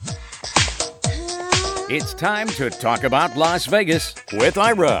It's time to talk about Las Vegas with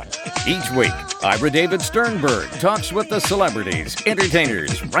Ira. Each week, Ira David Sternberg talks with the celebrities,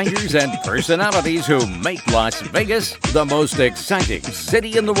 entertainers, writers, and personalities who make Las Vegas the most exciting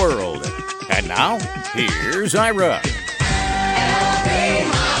city in the world. And now, here's Ira.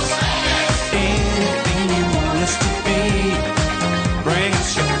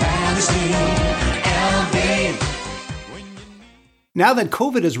 Now that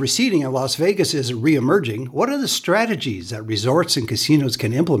COVID is receding and Las Vegas is reemerging, what are the strategies that resorts and casinos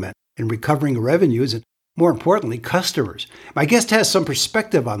can implement in recovering revenues and, more importantly, customers? My guest has some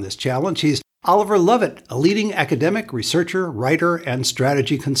perspective on this challenge. He's Oliver Lovett, a leading academic, researcher, writer, and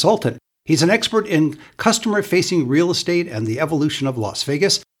strategy consultant. He's an expert in customer-facing real estate and the evolution of Las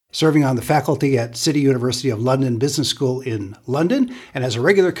Vegas, serving on the faculty at City University of London Business School in London, and as a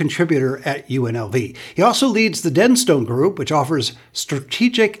regular contributor at UNLV. He also leads the Denstone Group, which offers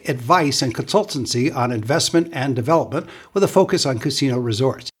strategic advice and consultancy on investment and development with a focus on casino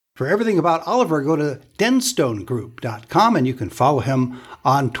resorts. For everything about Oliver, go to denstonegroup.com, and you can follow him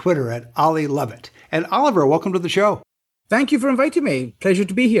on Twitter at Ollie Lovett. And Oliver, welcome to the show. Thank you for inviting me. Pleasure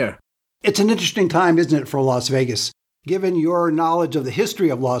to be here. It's an interesting time, isn't it, for Las Vegas? Given your knowledge of the history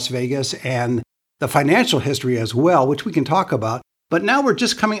of Las Vegas and the financial history as well, which we can talk about. But now we're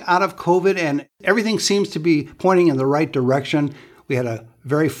just coming out of COVID and everything seems to be pointing in the right direction. We had a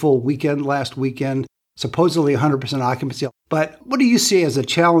very full weekend last weekend, supposedly 100% occupancy. But what do you see as the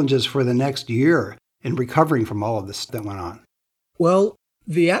challenges for the next year in recovering from all of this that went on? Well,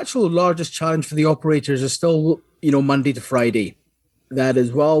 the actual largest challenge for the operators is still, Monday to Friday. That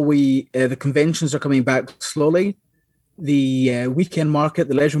is, while the conventions are coming back slowly, the weekend market,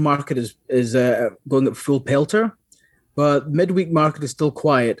 the leisure market is going at full pelter, but midweek market is still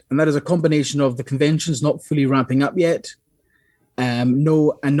quiet. And that is a combination of the conventions not fully ramping up yet,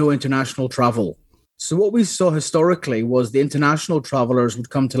 no international travel. So what we saw historically was the international travelers would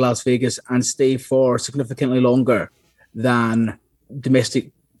come to Las Vegas and stay for significantly longer than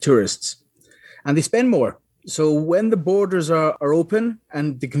domestic tourists. And they spend more. So when the borders are open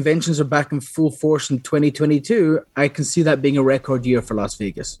and the conventions are back in full force in 2022, I can see that being a record year for Las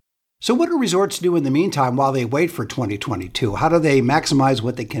Vegas. So what do resorts do in the meantime while they wait for 2022? How do they maximize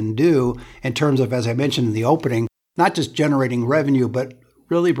what they can do in terms of, as I mentioned in the opening, not just generating revenue, but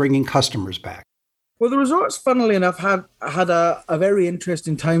really bringing customers back? Well, the resorts, funnily enough, had a very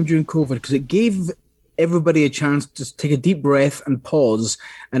interesting time during COVID because it gave everybody a chance to take a deep breath and pause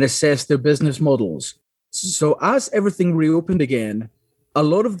and assess their business models. So as everything reopened again, a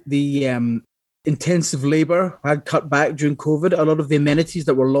lot of the intensive labor had cut back during COVID. A lot of the amenities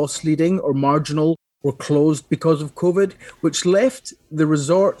that were loss leading or marginal were closed because of COVID, which left the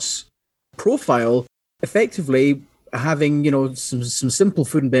resort's profile effectively having, some simple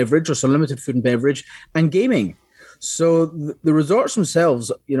food and beverage or some limited food and beverage and gaming. So the resorts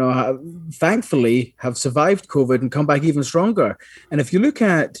themselves, thankfully have survived COVID and come back even stronger. And if you look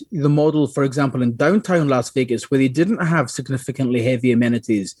at the model, for example, in downtown Las Vegas, where they didn't have significantly heavy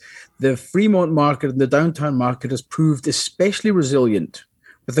amenities, the Fremont market and the downtown market has proved especially resilient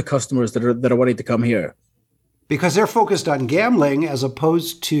with the customers that are wanting to come here. Because they're focused on gambling as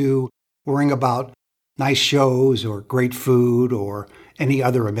opposed to worrying about nice shows or great food or any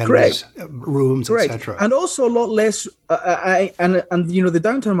other amenities, rooms, etc. And also a lot less, the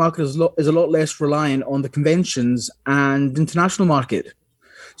downtown market is a lot less reliant on the conventions and international market.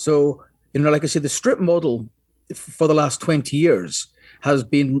 So, like I said, the strip model for the last 20 years has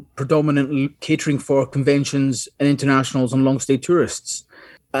been predominantly catering for conventions and internationals and long-stay tourists,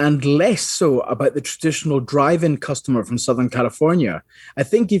 and less so about the traditional drive-in customer from Southern California. I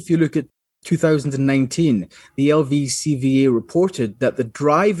think if you look at 2019, the LVCVA reported that the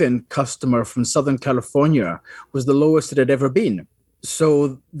drive-in customer from Southern California was the lowest it had ever been.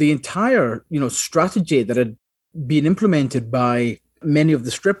 So the entire, strategy that had been implemented by many of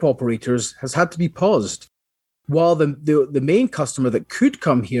the strip operators has had to be paused. While the main customer that could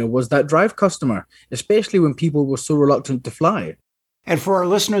come here was that drive customer, especially when people were so reluctant to fly. And for our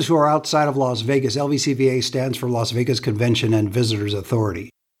listeners who are outside of Las Vegas, LVCVA stands for Las Vegas Convention and Visitors Authority.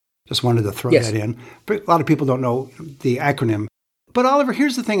 Just wanted to throw that in. But a lot of people don't know the acronym. But Oliver,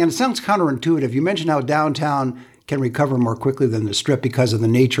 here's the thing, and it sounds counterintuitive. You mentioned how downtown can recover more quickly than the Strip because of the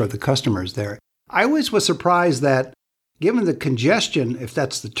nature of the customers there. I always was surprised that given the congestion, if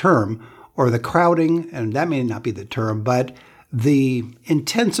that's the term, or the crowding, and that may not be the term, but the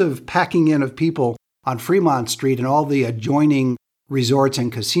intensive packing in of people on Fremont Street and all the adjoining resorts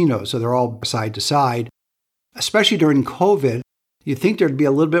and casinos, so they're all side to side, especially during COVID, you'd think there'd be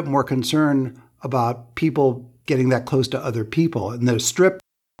a little bit more concern about people getting that close to other people. And the Strip,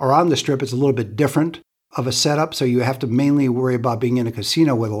 or on the Strip, it's a little bit different. of a setup, so you have to mainly worry about being in a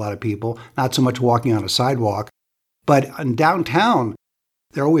casino with a lot of people, not so much walking on a sidewalk. But in downtown,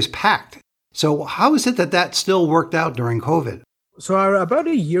 they're always packed. So how is it that that still worked out during COVID? So about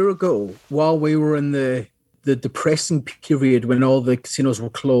a year ago, while we were in the depressing period when all the casinos were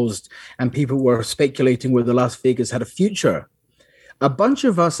closed and people were speculating whether Las Vegas had a future, a bunch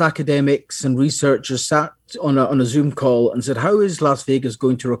of us academics and researchers sat on a Zoom call and said, how is Las Vegas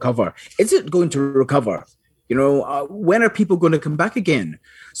going to recover? Is it going to recover? When are people going to come back again?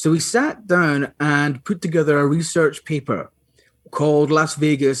 So we sat down and put together a research paper called Las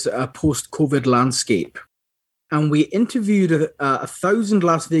Vegas, a Post-COVID Landscape. And we interviewed 1,000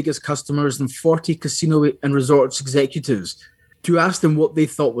 Las Vegas customers and 40 casino and resorts executives to ask them what they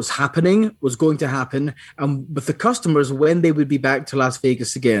thought was going to happen, and with the customers, when they would be back to Las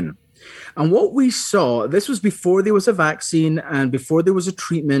Vegas again. And what we saw, this was before there was a vaccine and before there was a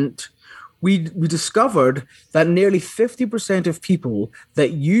treatment, we discovered that nearly 50% of people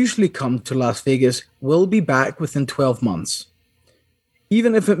that usually come to Las Vegas will be back within 12 months,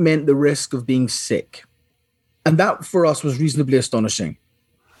 even if it meant the risk of being sick. And that, for us, was reasonably astonishing.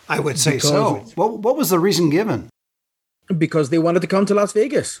 I would say so. What was the reason given? Because they wanted to come to Las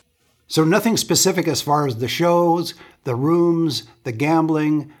Vegas. So nothing specific as far as the shows, the rooms, the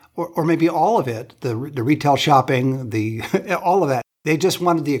gambling, or maybe all of it, the retail shopping, all of that. They just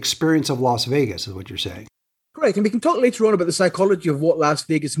wanted the experience of Las Vegas, is what you're saying. Correct. And we can talk later on about the psychology of what Las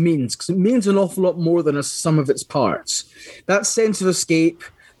Vegas means, because it means an awful lot more than a sum of its parts. That sense of escape,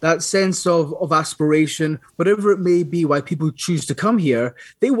 that sense of aspiration, whatever it may be, why people choose to come here,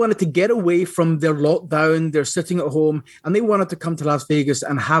 they wanted to get away from their lockdown, they're sitting at home, and they wanted to come to Las Vegas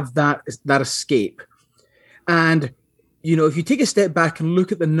and have that escape. And, if you take a step back and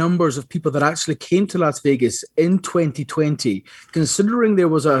look at the numbers of people that actually came to Las Vegas in 2020, considering there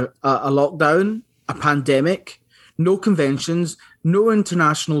was a lockdown, a pandemic, no conventions, no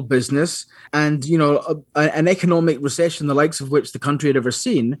international business, and an economic recession, the likes of which the country had ever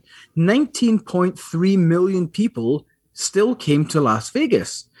seen, 19.3 million people still came to Las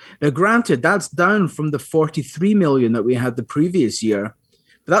Vegas. Now, granted, that's down from the 43 million that we had the previous year,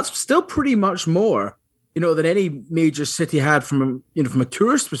 but that's still pretty much more, than any major city had from a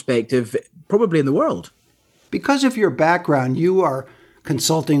tourist perspective, probably in the world. Because of your background, you are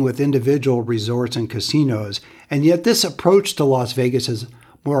consulting with individual resorts and casinos, and yet this approach to Las Vegas is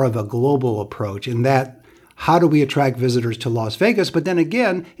more of a global approach in that how do we attract visitors to Las Vegas? But then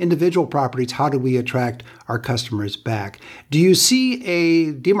again, individual properties, how do we attract our customers back? Do you see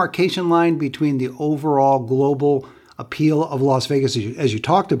a demarcation line between the overall global appeal of Las Vegas, as you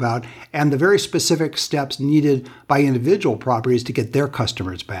talked about, and the very specific steps needed by individual properties to get their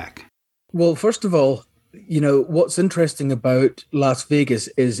customers back? Well, first of all, what's interesting about Las Vegas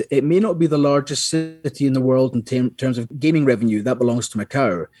is it may not be the largest city in the world in terms of gaming revenue. That belongs to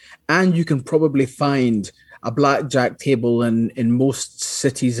Macau. And you can probably find a blackjack table in most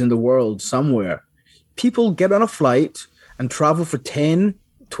cities in the world somewhere. People get on a flight and travel for 10,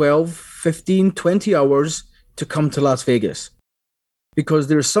 12, 15, 20 hours to come to Las Vegas. Because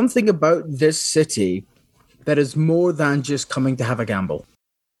there's something about this city that is more than just coming to have a gamble.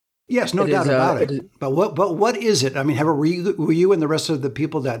 Yes, no doubt about it. But what is it? I mean, were you and the rest of the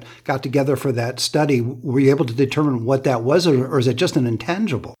people that got together for that study, were you able to determine what that was, or is it just an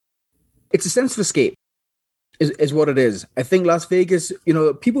intangible? It's a sense of escape, is what it is. I think Las Vegas,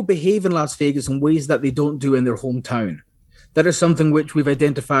 people behave in Las Vegas in ways that they don't do in their hometown. That is something which we've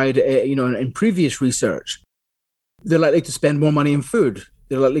identified, in previous research. They're likely to spend more money in food.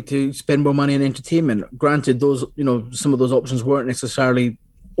 They're likely to spend more money in entertainment. Granted, those, some of those options weren't necessarily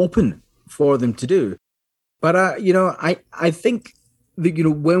open for them to do. But, I think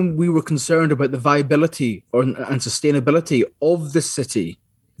that, when we were concerned about the viability and sustainability of the city,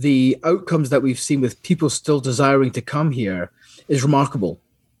 the outcomes that we've seen with people still desiring to come here is remarkable.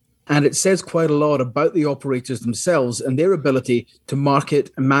 And it says quite a lot about the operators themselves and their ability to market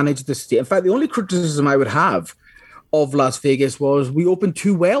and manage the city. In fact, the only criticism I would have of Las Vegas was we opened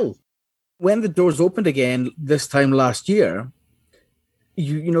too well. When the doors opened again this time last year,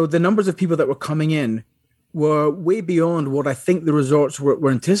 the numbers of people that were coming in were way beyond what I think the resorts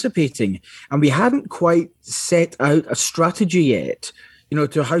were anticipating. And we hadn't quite set out a strategy yet,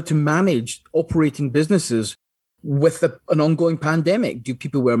 to how to manage operating businesses with an ongoing pandemic. Do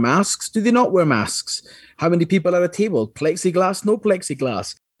people wear masks? Do they not wear masks? How many people at a table? Plexiglass? No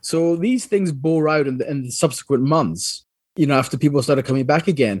plexiglass? So these things bore out in the subsequent months, after people started coming back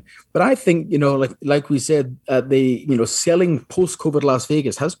again. But I think, like we said, selling post-COVID Las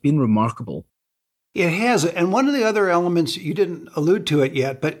Vegas has been remarkable. It has. And one of the other elements, you didn't allude to it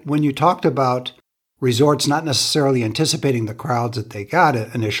yet, but when you talked about resorts not necessarily anticipating the crowds that they got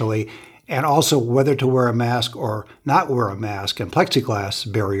initially, and also whether to wear a mask or not wear a mask, and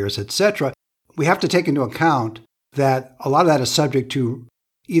plexiglass barriers, etc., we have to take into account that a lot of that is subject to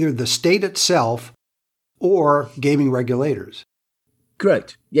either the state itself or gaming regulators.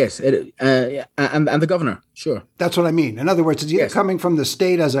 Correct. Yes. And the governor. Sure. That's what I mean. In other words, it's either coming from the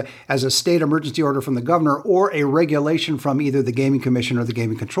state as a state emergency order from the governor or a regulation from either the Gaming Commission or the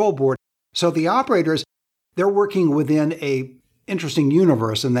Gaming Control Board. So the operators, they're working within a interesting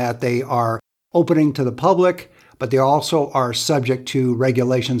universe in that they are opening to the public, but they also are subject to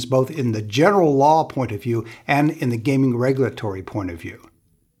regulations both in the general law point of view and in the gaming regulatory point of view.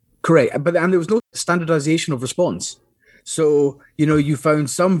 Correct. And there was no standardization of response. So, you found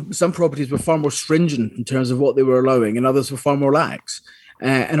some properties were far more stringent in terms of what they were allowing and others were far more lax.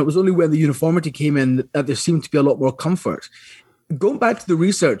 And it was only when the uniformity came in that there seemed to be a lot more comfort. Going back to the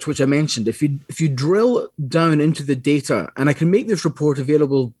research, which I mentioned, if you drill down into the data, and I can make this report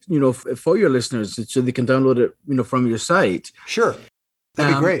available, for your listeners so they can download it, from your site. Sure.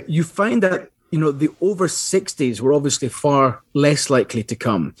 That'd be great. You find that, the over 60s were obviously far less likely to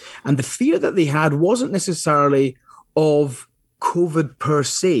come. And the fear that they had wasn't necessarily of COVID per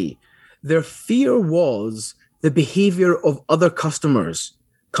se. Their fear was the behavior of other customers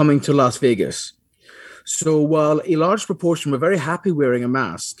coming to Las Vegas. So while a large proportion were very happy wearing a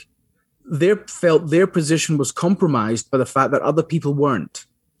mask, they felt their position was compromised by the fact that other people weren't.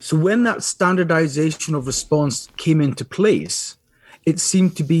 So when that standardization of response came into place, it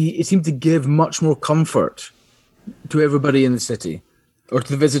seemed to give much more comfort to everybody in the city, or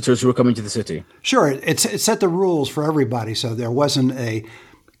to the visitors who were coming to the city. Sure, it set the rules for everybody, so there wasn't a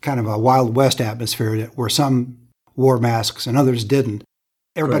kind of a Wild West atmosphere where some wore masks and others didn't.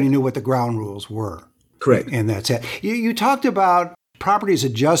 Everybody knew what the ground rules were. Correct. And that's it. You talked about properties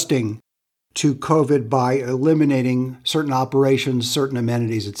adjusting to COVID by eliminating certain operations, certain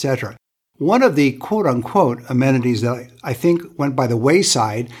amenities, etc. One of the quote-unquote amenities that I think went by the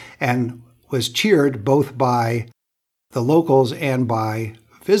wayside and was cheered both by the locals and by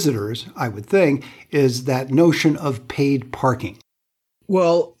visitors, I would think, is that notion of paid parking.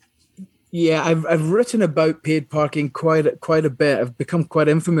 Well, yeah, I've written about paid parking quite a bit. I've become quite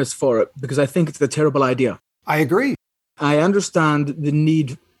infamous for it because I think it's a terrible idea. I agree. I understand the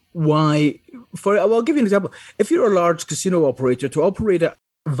need why. I'll give you an example. If you're a large casino operator, to operate a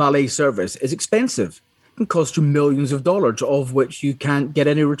valet service is expensive. It can cost you millions of dollars, of which you can't get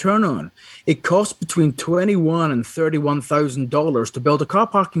any return on. It costs between $21,000 and $31,000 to build a car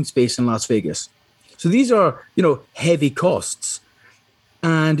parking space in Las Vegas. So these are, heavy costs.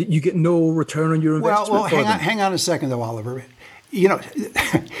 And you get no return on your investment. Well, hang on a second, though, Oliver.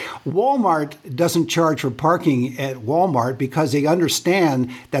 Walmart doesn't charge for parking at Walmart because they understand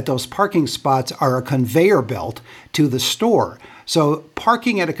that those parking spots are a conveyor belt to the store. So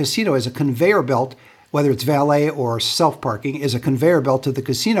parking at a casino is a conveyor belt, whether it's valet or self-parking, is a conveyor belt to the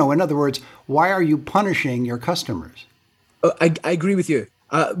casino. In other words, why are you punishing your customers? I agree with you.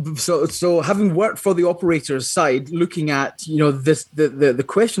 So having worked for the operator's side, looking at the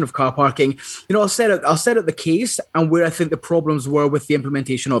question of car parking, I'll set out the case and where I think the problems were with the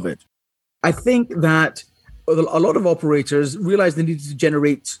implementation of it. I think that a lot of operators realized they needed to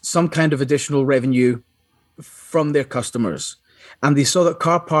generate some kind of additional revenue from their customers, and they saw that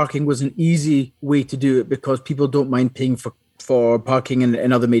car parking was an easy way to do it because people don't mind paying for parking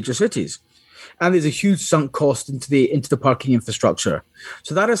in other major cities. And there's a huge sunk cost into the parking infrastructure.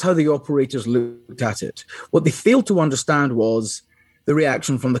 So that is how the operators looked at it. What they failed to understand was the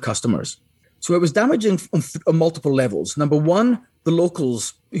reaction from the customers. So it was damaging on multiple levels. Number one, the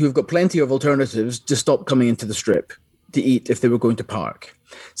locals who've got plenty of alternatives just stopped coming into the strip to eat if they were going to park.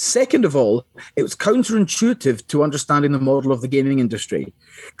 Second of all, it was counterintuitive to understanding the model of the gaming industry.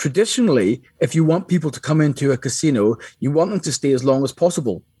 Traditionally, if you want people to come into a casino, you want them to stay as long as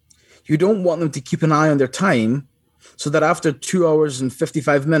possible. You don't want them to keep an eye on their time so that after 2 hours and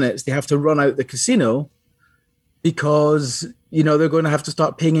 55 minutes, they have to run out the casino because, they're going to have to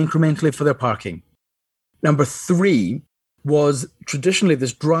start paying incrementally for their parking. Number three was traditionally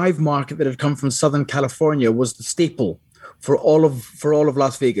this drive market that had come from Southern California was the staple for all of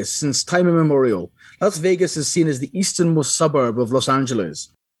Las Vegas since time immemorial. Las Vegas is seen as the easternmost suburb of Los Angeles.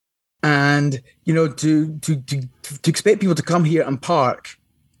 And, to expect people to come here and park,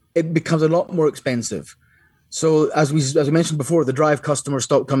 it becomes a lot more expensive. So as I mentioned before, the drive customers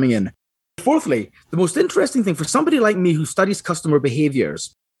stop coming in. Fourthly, the most interesting thing for somebody like me who studies customer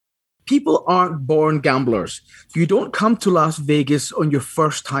behaviors, people aren't born gamblers. You don't come to Las Vegas on your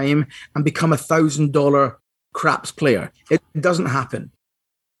first time and become $1,000 craps player. It doesn't happen.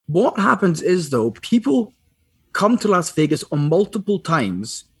 What happens is, though, people come to Las Vegas on multiple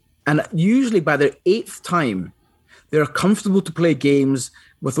times, and usually by their 8th time, they're comfortable to play games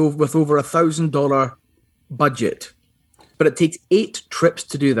with over $1,000 budget. But it takes 8 trips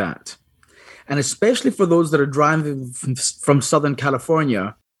to do that. And especially for those that are driving from Southern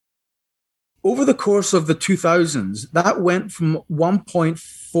California, over the course of the 2000s, that went from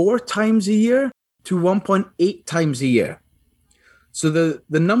 1.4 times a year to 1.8 times a year. So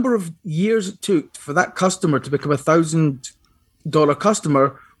the number of years it took for that customer to become a $1,000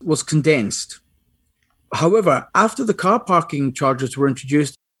 customer was condensed. However, after the car parking charges were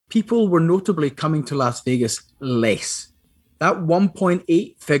introduced, people were notably coming to Las Vegas less. That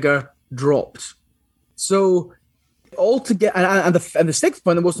 1.8 figure dropped. So altogether, and the 6th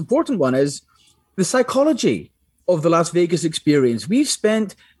point, the most important one, is the psychology of the Las Vegas experience. We've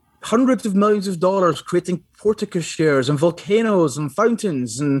spent hundreds of millions of dollars creating portico shares and volcanoes and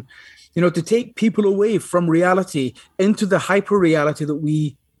fountains, and to take people away from reality into the hyper reality that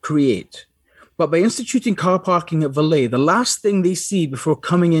we create. But by instituting car parking at Valet, the last thing they see before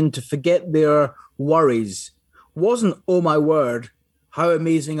coming in to forget their worries wasn't, oh my word, how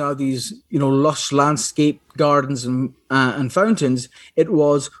amazing are these, lush landscape gardens and fountains. It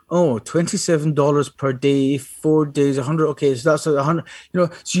was, $27 per day, 4 days, 100. Okay, so that's 100. So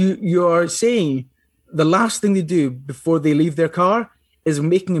you are saying the last thing they do before they leave their car is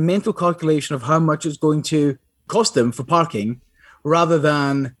making a mental calculation of how much it's going to cost them for parking, rather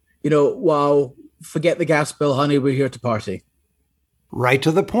than, wow, forget the gas bill, honey, we're here to party. Right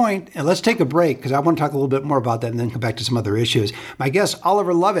to the point. And let's take a break because I want to talk a little bit more about that and then come back to some other issues. My guest,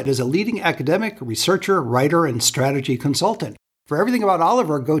 Oliver Lovett, is a leading academic, researcher, writer, and strategy consultant. For everything about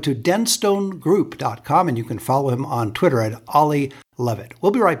Oliver, go to denstonegroup.com and you can follow him on Twitter at Ollie Lovett.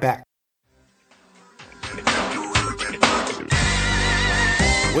 We'll be right back.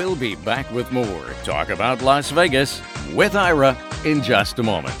 We'll be back with more Talk About Las Vegas with Ira in just a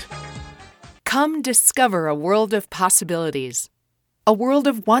moment. Come discover a world of possibilities. A world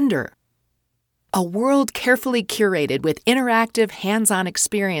of wonder. A world carefully curated with interactive, hands-on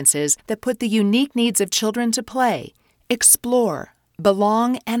experiences that put the unique needs of children to play, explore,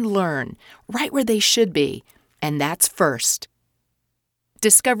 belong, and learn right where they should be, and that's first.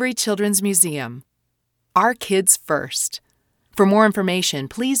 Discovery Children's Museum. Our kids first. For more information,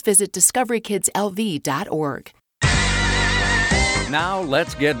 please visit discoverykidslv.org. Now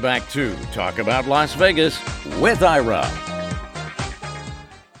let's get back to Talk About Las Vegas with Ira.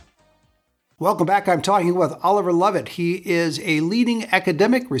 Welcome back. I'm talking with Oliver Lovett. He is a leading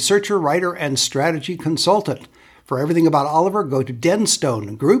academic, researcher, writer, and strategy consultant. For everything about Oliver, go to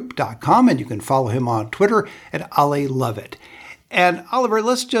denstonegroup.com and you can follow him on Twitter at Ollie Lovett. And Oliver,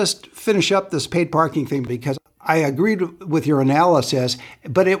 let's just finish up this paid parking thing because I agreed with your analysis,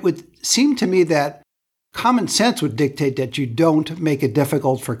 but it would seem to me that common sense would dictate that you don't make it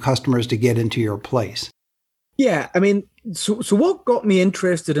difficult for customers to get into your place. Yeah, I mean, so what got me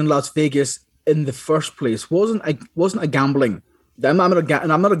interested in Las Vegas in the first place wasn't a gambling. I'm not a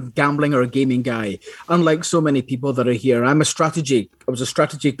gambling or a gaming guy. Unlike so many people that are here, I was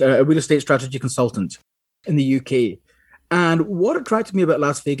a real estate strategy consultant in the UK. And what attracted me about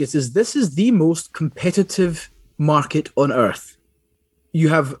Las Vegas is this is the most competitive market on earth. You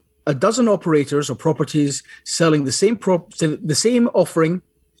have a dozen operators or properties selling the same offering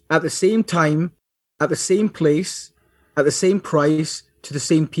at the same time, at the same place, at the same price, to the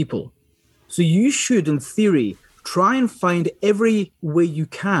same people. So you should, in theory, try and find every way you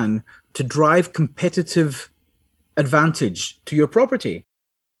can to drive competitive advantage to your property.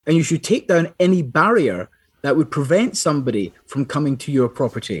 And you should take down any barrier that would prevent somebody from coming to your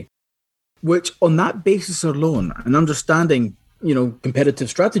property, which on that basis alone, and understanding, competitive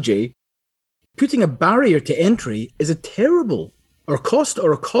strategy, putting a barrier to entry is a terrible, or a cost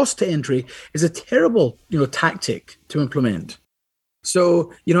to entry is a terrible, tactic to implement.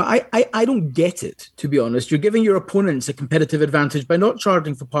 So, I don't get it, to be honest. You're giving your opponents a competitive advantage by not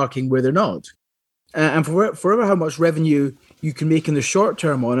charging for parking where they're not. And for how much revenue you can make in the short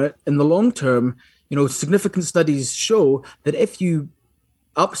term on it, in the long term, significant studies show that if you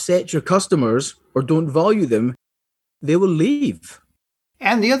upset your customers or don't value them, they will leave.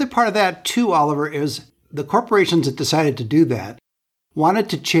 And the other part of that too, Oliver, is the corporations that decided to do that wanted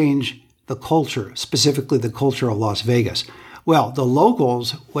to change the culture, specifically the culture of Las Vegas. Well, the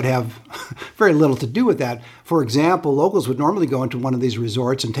locals would have very little to do with that. For example, locals would normally go into one of these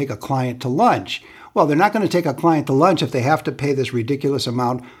resorts and take a client to lunch. Well, they're not going to take a client to lunch if they have to pay this ridiculous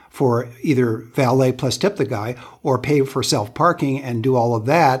amount for either valet plus tip the guy or pay for self-parking and do all of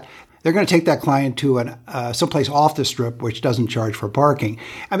that. they're going to take that client to someplace off the strip, which doesn't charge for parking.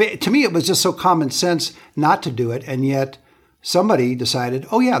 I mean, to me, it was just so common sense not to do it. And yet somebody decided,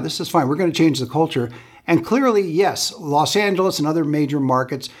 oh yeah, this is fine. We're going to change the culture. And clearly, yes, Los Angeles and other major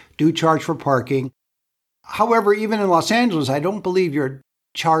markets do charge for parking. However, even in Los Angeles, I don't believe you're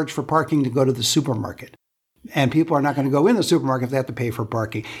charged for parking to go to the supermarket. And people are not going to go in the supermarket if they have to pay for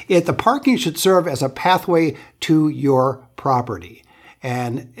parking. The parking should serve as a pathway to your property.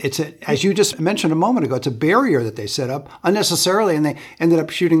 And as you just mentioned a moment ago, it's a barrier that they set up unnecessarily, and they ended up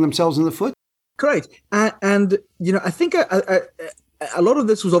shooting themselves in the foot. Correct. And I think a lot of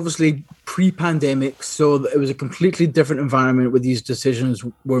this was obviously pre-pandemic, so it was a completely different environment where these decisions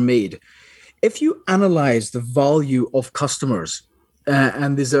were made. If you analyze the value of customers,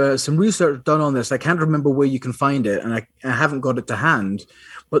 and there's some research done on this. I can't remember where you can find it, and I haven't got it to hand.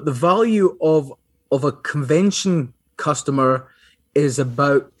 But the value of a convention customer is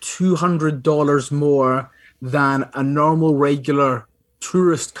about $200 more than a normal, regular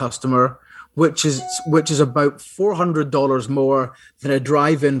tourist customer, which is about $400 more than a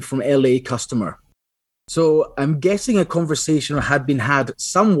drive-in from LA customer. So I'm guessing a conversation had been had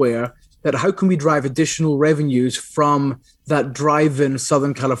somewhere that how can we drive additional revenues from that drive-in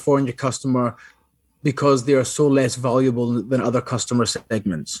Southern California customer because they are so less valuable than other customer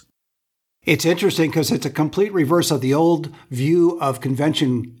segments. It's interesting because it's a complete reverse of the old view of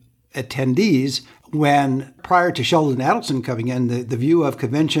convention attendees when prior to Sheldon Adelson coming in, the view of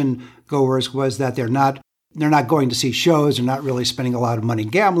convention goers was that they're not going to see shows, they're not really spending a lot of money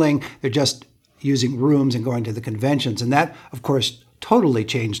gambling, they're just using rooms and going to the conventions. And that, of course, totally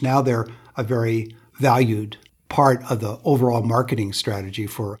changed. Now they're a very valued part of the overall marketing strategy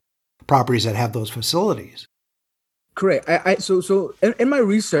for properties that have those facilities. Correct. So in my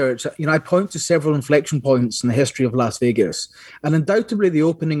research, I point to several inflection points in the history of Las Vegas, and undoubtedly the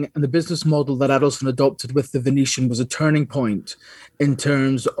opening and the business model that Adelson adopted with the Venetian was a turning point in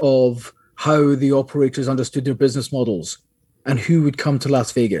terms of how the operators understood their business models and who would come to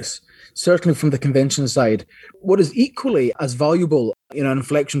Las Vegas. Certainly from the convention side. What is equally as valuable an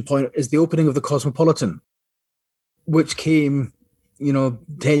inflection point is the opening of the Cosmopolitan, which came,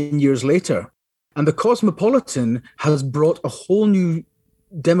 10 years later. And the Cosmopolitan has brought a whole new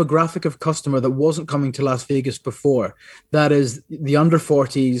demographic of customer that wasn't coming to Las Vegas before. That is the under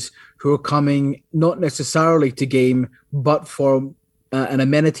 40s who are coming not necessarily to game, but for an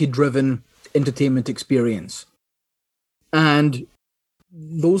amenity-driven entertainment experience. And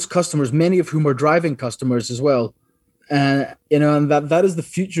those customers, many of whom are driving customers as well, and that is the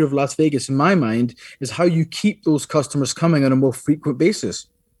future of Las Vegas, in my mind, is how you keep those customers coming on a more frequent basis,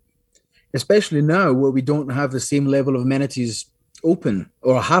 especially now where we don't have the same level of amenities open,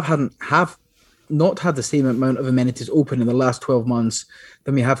 or have not had the same amount of amenities open in the last 12 months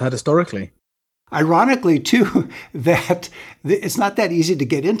than we have had historically. Ironically, too, that it's not that easy to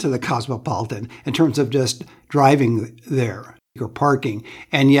get into the Cosmopolitan in terms of just driving there or parking,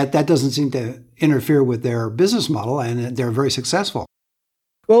 and yet that doesn't seem to interfere with their business model, and they're very successful.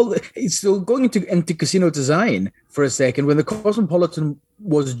 Well, so going into casino design for a second, when the Cosmopolitan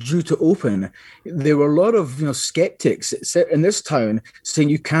was due to open, there were a lot of skeptics in this town saying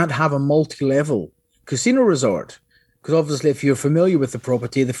you can't have a multi-level casino resort. Because obviously, if you're familiar with the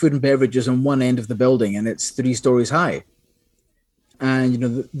property, the food and beverage is on one end of the building and it's 3 stories high. And,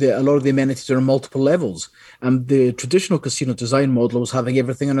 a lot of the amenities are on multiple levels. And the traditional casino design model was having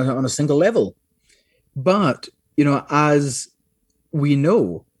everything on a single level. But, as we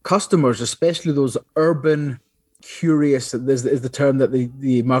know, customers, especially those urban curious, is the term that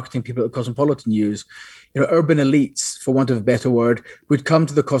the marketing people at the Cosmopolitan use, urban elites, for want of a better word, would come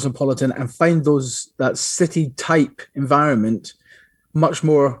to the Cosmopolitan and find that city type environment much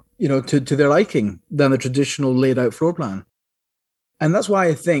more, to their liking than the traditional laid out floor plan. And that's why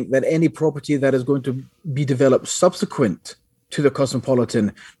I think that any property that is going to be developed subsequent to the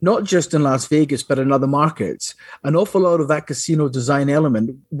Cosmopolitan, not just in Las Vegas, but in other markets, an awful lot of that casino design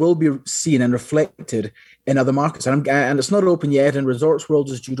element will be seen and reflected in other markets. And it's not open yet, and Resorts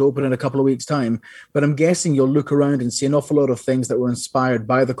World is due to open in a couple of weeks' time. But I'm guessing you'll look around and see an awful lot of things that were inspired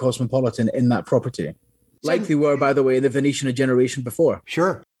by the Cosmopolitan in that property. Like they were, by the way, the Venetian a generation before.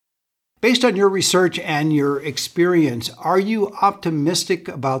 Sure. Based on your research and your experience, are you optimistic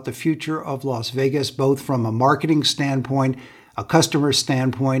about the future of Las Vegas, both from a marketing standpoint, a customer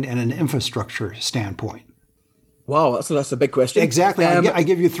standpoint, and an infrastructure standpoint? Wow, that's a big question. Exactly. I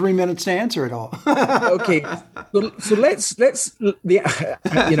give you 3 minutes to answer it all. Okay, so let's the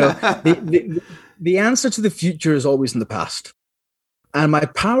answer to the future is always in the past, and my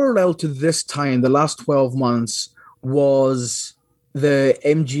parallel to this time, the last 12 months, was the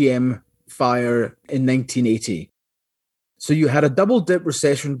MGM fire in 1980. So you had a double-dip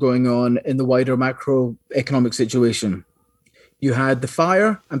recession going on in the wider macroeconomic situation. You had the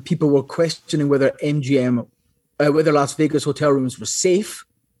fire, and people were questioning whether whether Las Vegas hotel rooms were safe.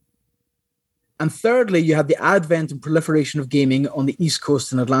 And thirdly, you had the advent and proliferation of gaming on the East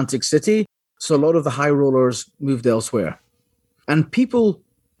Coast in Atlantic City. So a lot of the high rollers moved elsewhere. And people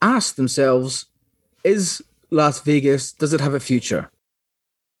asked themselves, is Las Vegas, does it have a future?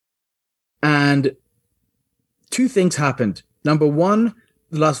 And two things happened. Number one,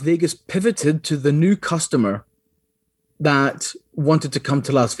 Las Vegas pivoted to the new customer that wanted to come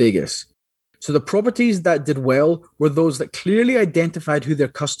to Las Vegas. So the properties that did well were those that clearly identified who their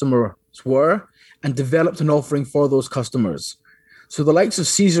customers were and developed an offering for those customers. So the likes of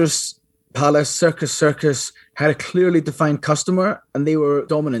Caesars Palace, Circus had a clearly defined customer, and they were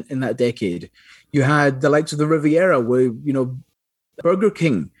dominant in that decade. You had the likes of the Riviera, where, Burger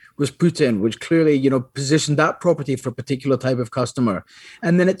King was put in, which clearly, positioned that property for a particular type of customer.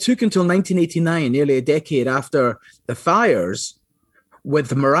 And then it took until 1989, nearly a decade after the fires, with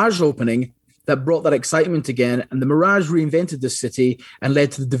the Mirage opening, that brought that excitement again. And the Mirage reinvented the city and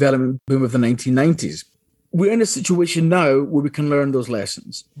led to the development boom of the 1990s. We're in a situation now where we can learn those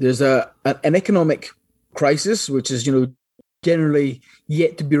lessons. There's an economic crisis, which is, generally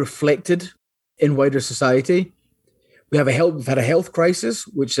yet to be reflected in wider society. We've had a health crisis,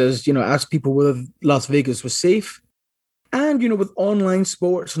 which has, asked people whether Las Vegas was safe. And, with online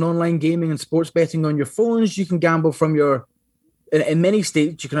sports and online gaming and sports betting on your phones, you can gamble in many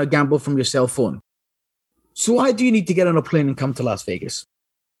states, you can gamble from your cell phone. So why do you need to get on a plane and come to Las Vegas?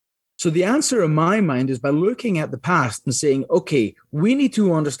 So the answer in my mind is by looking at the past and saying, okay, we need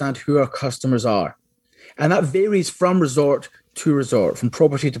to understand who our customers are. And that varies from resort to resort, from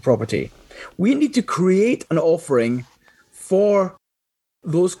property to property. We need to create an offering for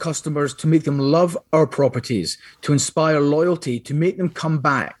those customers to make them love our properties, to inspire loyalty, to make them come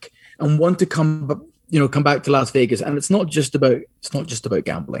back and want to come back to Las Vegas. And it's not just about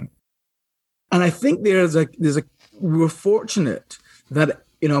gambling. And I think we're fortunate that,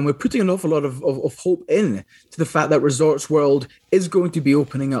 and we're putting an awful lot of hope in to the fact that Resorts World is going to be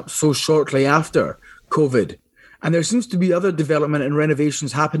opening up so shortly after COVID. And there seems to be other development and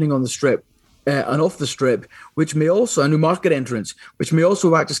renovations happening on the Strip and off the Strip, which may also, a new market entrance, which may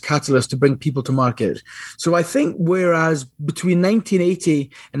also act as catalyst to bring people to market. So I think whereas between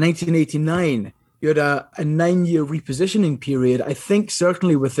 1980 and 1989, you had a 9-year repositioning period, I think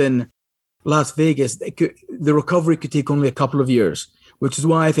certainly within Las Vegas, the recovery could take only a couple of years, which is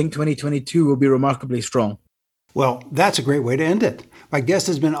why I think 2022 will be remarkably strong. Well, that's a great way to end it. My guest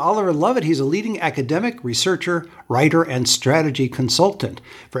has been Oliver Lovett. He's a leading academic, researcher, writer, and strategy consultant.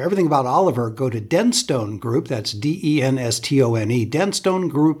 For everything about Oliver, go to Denstone Group, that's Denstone,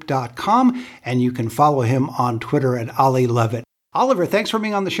 denstonegroup.com, and you can follow him on Twitter at Ollie Lovett. Oliver, thanks for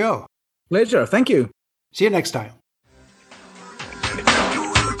being on the show. Pleasure. Thank you. See you next time.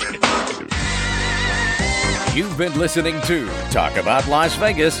 You've been listening to Talk About Las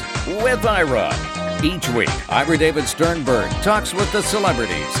Vegas with Ira. Each week, Ira David Sternberg talks with the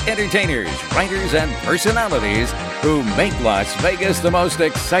celebrities, entertainers, writers, and personalities who make Las Vegas the most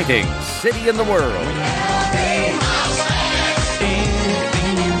exciting city in the world.